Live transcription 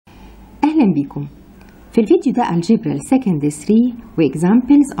أهلا بكم. في الفيديو ده Algebra Secondary 3 و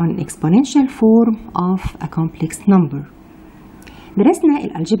examples on exponential form of a complex number. درسنا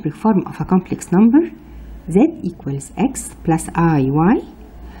الالجبريك form of a complex number z equals x plus i y،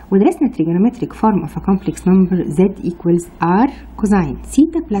 ودرسنا trigonometric form of a complex number z equals r cosine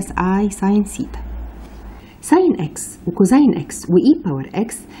theta plus i sin theta. sin x وكوزين x و e power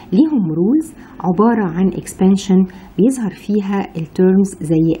x ليهم رولز عبارة عن expansion بيظهر فيها الترمز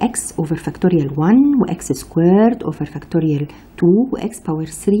زي x over factorial 1 و x squared over factorial 2 و x power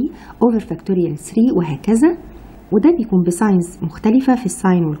 3 over factorial 3 وهكذا، وده بيكون بساينز مختلفة في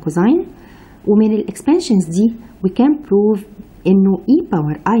الساين والكوزين. ومن الاكسبانشنز دي we can prove انه e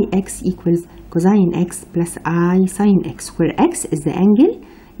power ix equals cosine x plus i sin x where x is the angle،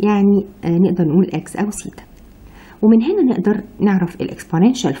 يعني نقدر نقول x أو ثيتا. ومن هنا نقدر نعرف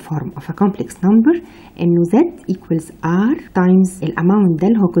الاكسبوننشال فورم of a complex number انه z equals r times الاماونت ده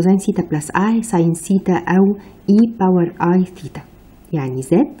اللي هو cosine theta plus i sin theta او e power i theta. يعني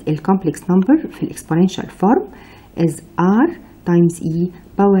z الكومبلكس نمبر في الاكسبوننشال فورم is r times e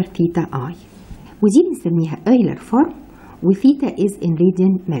power theta i، ودي بنسميها Euler form و theta is in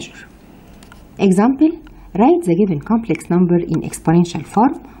radian measure. Example: write the given complex number in exponential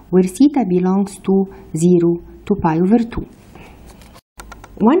form where theta belongs to 0 to pi over 2.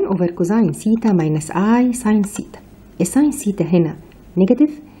 1 over cosine theta minus i sin theta. الساين theta هنا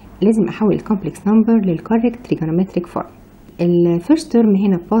نيجاتيف، لازم احول الكومبلكس نمبر للكوريكت trigonometric form. الفيرست تيرم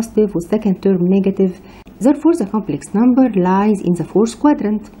هنا positive والسكند تيرم نيجاتيف، therefore the complex number lies in the fourth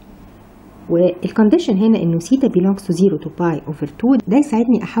quadrant. والكونديشن هنا انه theta belongs to 0 to pi over 2، ده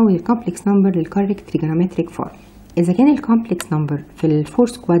يساعدني احول الكومبلكس نمبر للكوريكت trigonometric form. إذا كان الكومبلكس نمبر في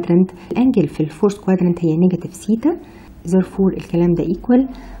الفورث كوادرنت، الأنجل في الفورث كوادرنت هي نيجاتيف ثيتا، therefore الكلام ده equal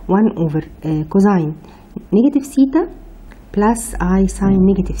 1 over cosine نيجاتيف ثيتا plus i sin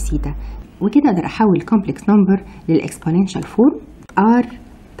نيجاتيف ثيتا. وكده أقدر أحول الكومبلكس نمبر للإكسبوننشال فورم r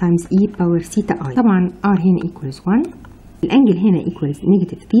times e power theta i. طبعا r هنا equals 1، الأنجل هنا equals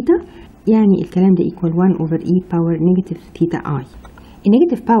نيجاتيف ثيتا، يعني الكلام ده equal 1 over e power نيجاتيف ثيتا i.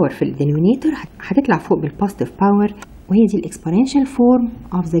 النيجاتيف باور في الدينومينيتور هتطلع فوق بالبوزيتيف باور، وهي دي الاكسبوننشال فورم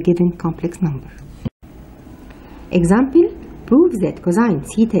of the given complex number. Example: prove that cosine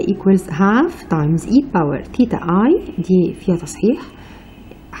theta equals half times e power theta i، دي فيها تصحيح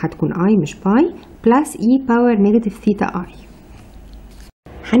هتكون i مش باي، plus e power negative theta i.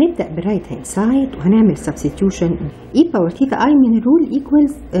 هنبدأ بالرايت هاند سايد وهنعمل substitution. e power theta i من الرول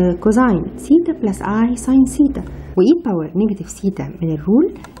equals cosine theta plus i sin theta، و e power negative theta من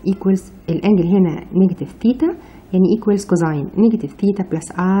الرول equals الانجل هنا negative theta، يعني equals cosine negative theta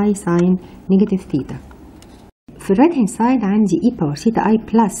plus i sin negative theta. في الرايت هاند سايد عندي e power theta i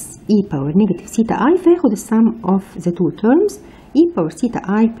plus e power negative theta i، فياخد السم of the two terms e power theta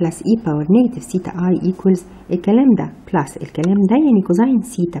i plus e power negative theta i equals الكلام ده plus الكلام ده، يعني cosine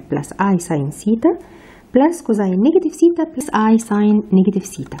theta plus i sin theta plus cosine negative theta plus i sin negative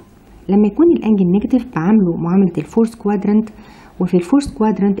theta. لما يكون الانجل نيجاتيف بعمله معاملة الفورث كوادرنت، وفي الفورث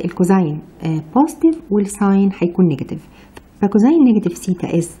كوادرنت الكوزين بوزيتيف والساين هيكون نيجاتيف، فكوزين نيجاتيف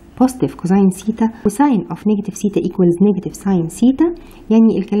ثيتا از بوزيتيف كوزين ثيتا، وساين اوف نيجاتيف ثيتا ايكوالز نيجاتيف ساين ثيتا،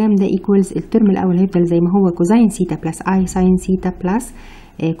 يعني الكلام ده ايكوالز الترم الاول هيفضل زي ما هو كوزين ثيتا بلس اي ساين ثيتا بلس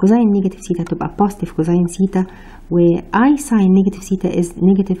كوزين نيجاتيف ثيتا تبقى بوزيتيف كوزين ثيتا، واي ساين نيجاتيف ثيتا از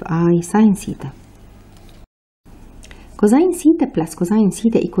نيجاتيف اي ساين ثيتا. cosine theta plus cosine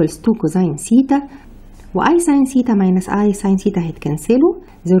theta equals 2 cosine theta، و i sin theta minus i sin theta هيتكنسلوا،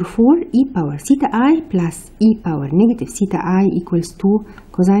 therefore e power theta i plus e power negative theta i equals 2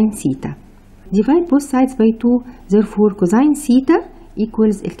 cosine theta. divide both sides by 2، therefore cosine theta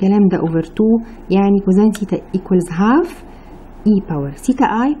equals الكلام ده over 2، يعني cosine theta equals half e power theta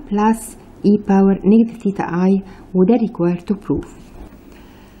i plus e power negative theta i، وده required to prove.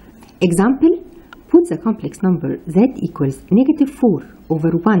 Example: put the complex number z equals negative 4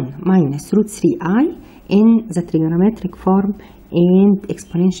 over 1 minus root 3i in the trigonometric form and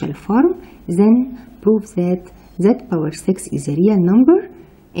exponential form, then prove that z power 6 is a real number,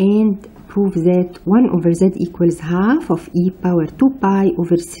 and prove that 1 over z equals half of e power 2 pi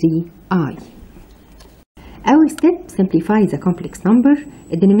over 3i. Our step: simplify the complex number.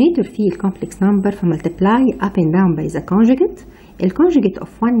 الدينومينيتور فيه الكومبلكس نمبر، فمultiply up and down by the conjugate. الكونجugate of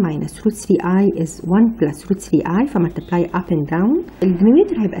 1 minus root 3i is 1 plus root 3i، فمultiply up and down.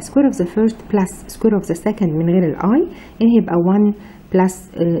 الدينومينيتور هيبقى square of the first plus square of the second من غير الاي، يعني هيبقى 1 plus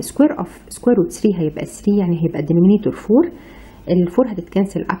square of square root 3 هيبقى 3، يعني هيبقى الدينومينيتور 4. ال 4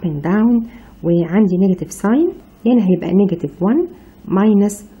 هتتكنسل up and down، وعندي نيجاتيف ساين، يعني هيبقى نيجاتيف 1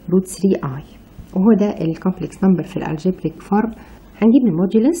 minus root 3i، وهو ده الكومبلكس نمبر في الالجبريك فورم. هنجيب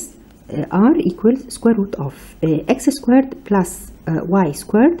المودولس r equals square root of x squared plus y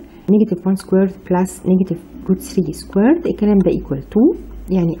squared negative 1 squared plus negative root 3 squared. الكلام ده equal 2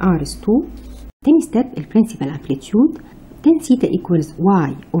 يعني r is 2. تاني step البرنسبل amplitude tan theta equals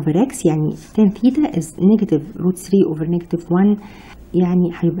y over x يعني tan theta is negative root 3 over negative 1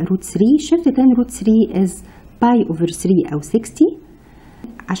 يعني هيبقى root 3 شرط tan root 3 is pi over 3 أو 60.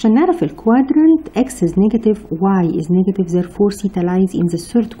 عشان نعرف الكوادرانت x is negative y is negative therefore theta lies in the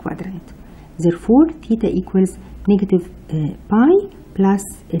third quadrant. Therefore theta equals negative pi plus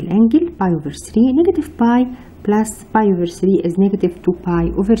الانجل pi over 3 negative pi plus pi over 3 is negative 2 pi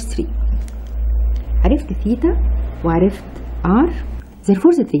over 3. عرفت theta وعرفت r.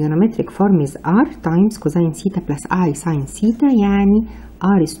 Therefore the trigonometric form is r times cosine theta plus I sin theta يعني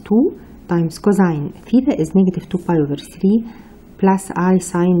r is 2 times cosine theta is negative 2 pi over 3 plus I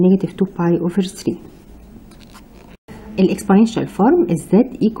sin negative 2 pi over 3. الexponential form is z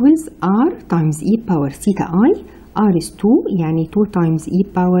equals r times e power theta I. r is 2 يعني 2 times e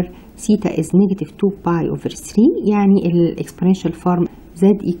power theta is negative 2 pi over 3 يعني الexponential form z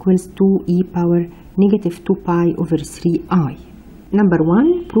equals 2 e power negative 2 pi over 3i. Number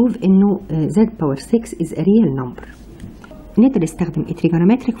 1 prove إنه z power 6 is a real number. نقدر نستخدم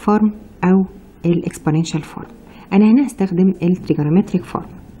التريجونومتريك فورم أو الإكسبوننشال فورم. أنا هنا هستخدم التريجونومتريك فورم.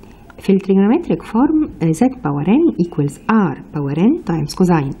 في التريجونومتريك فورم z power n equals r power n times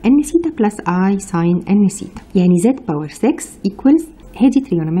cosine n theta plus I sin n theta يعني z power 6 equals هذه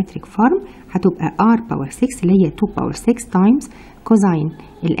تريجونومتريك فورم هتبقى r power 6 اللي هي 2 power 6 times cosine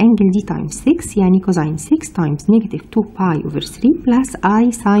الانجل دي times 6 يعني cosine 6 times negative 2 pi over 3 plus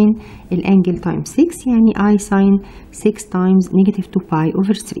I sin الانجل times 6 يعني I sin 6 times negative 2 pi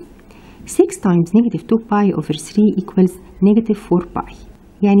over 3. 6 times negative 2 pi over 3 equals negative 4 pi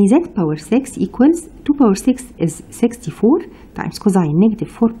يعني z power 6 equals 2 power 6 is 64 times cosine negative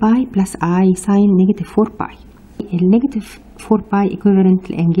 4 pi plus I sin negative 4 pi. النيجاتيف 4 pi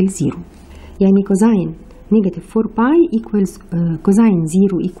equivalent لانجل 0 يعني cosine negative 4 pi equals cosine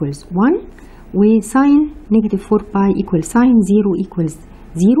 0 equals 1 وساين negative 4 pi equals sin 0 equals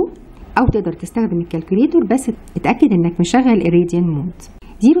 0. أو تقدر تستخدم الكالكوليتور بس اتأكد إنك مشغل الراديان مود.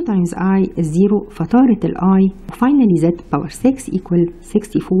 0 times I is 0 فطارت ال I finally z power 6 equal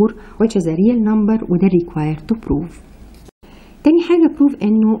 64 which is a real number وده required to prove. تاني حاجة prove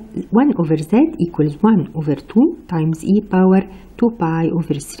إنه 1 over z equals 1 over 2 times e power 2 pi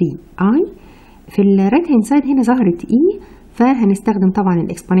over 3i. في ال right hand side هنا ظهرت e فهنستخدم طبعا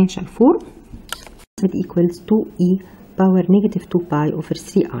الإكسبوننشال فورم z equals 2e power negative 2 pi over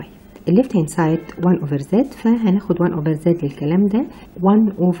 3i. الليفت هاند سايد 1 اوفر زد فهناخد 1 اوفر زد للكلام ده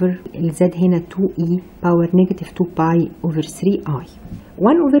 1 اوفر الزد هنا 2 اي باور نيجاتيف 2 باي اوفر 3 اي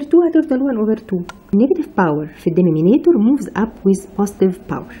 1 اوفر 2 هتفضل 1 اوفر 2. نيجاتيف باور في الدينومينيتور moves up with positive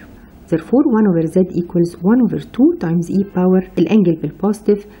power. therefore 1 over z equals 1 over 2 times e power الانجل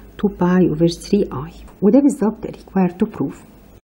بالبوزيتيف 2 باي over 3i وده بالظبط required to prove.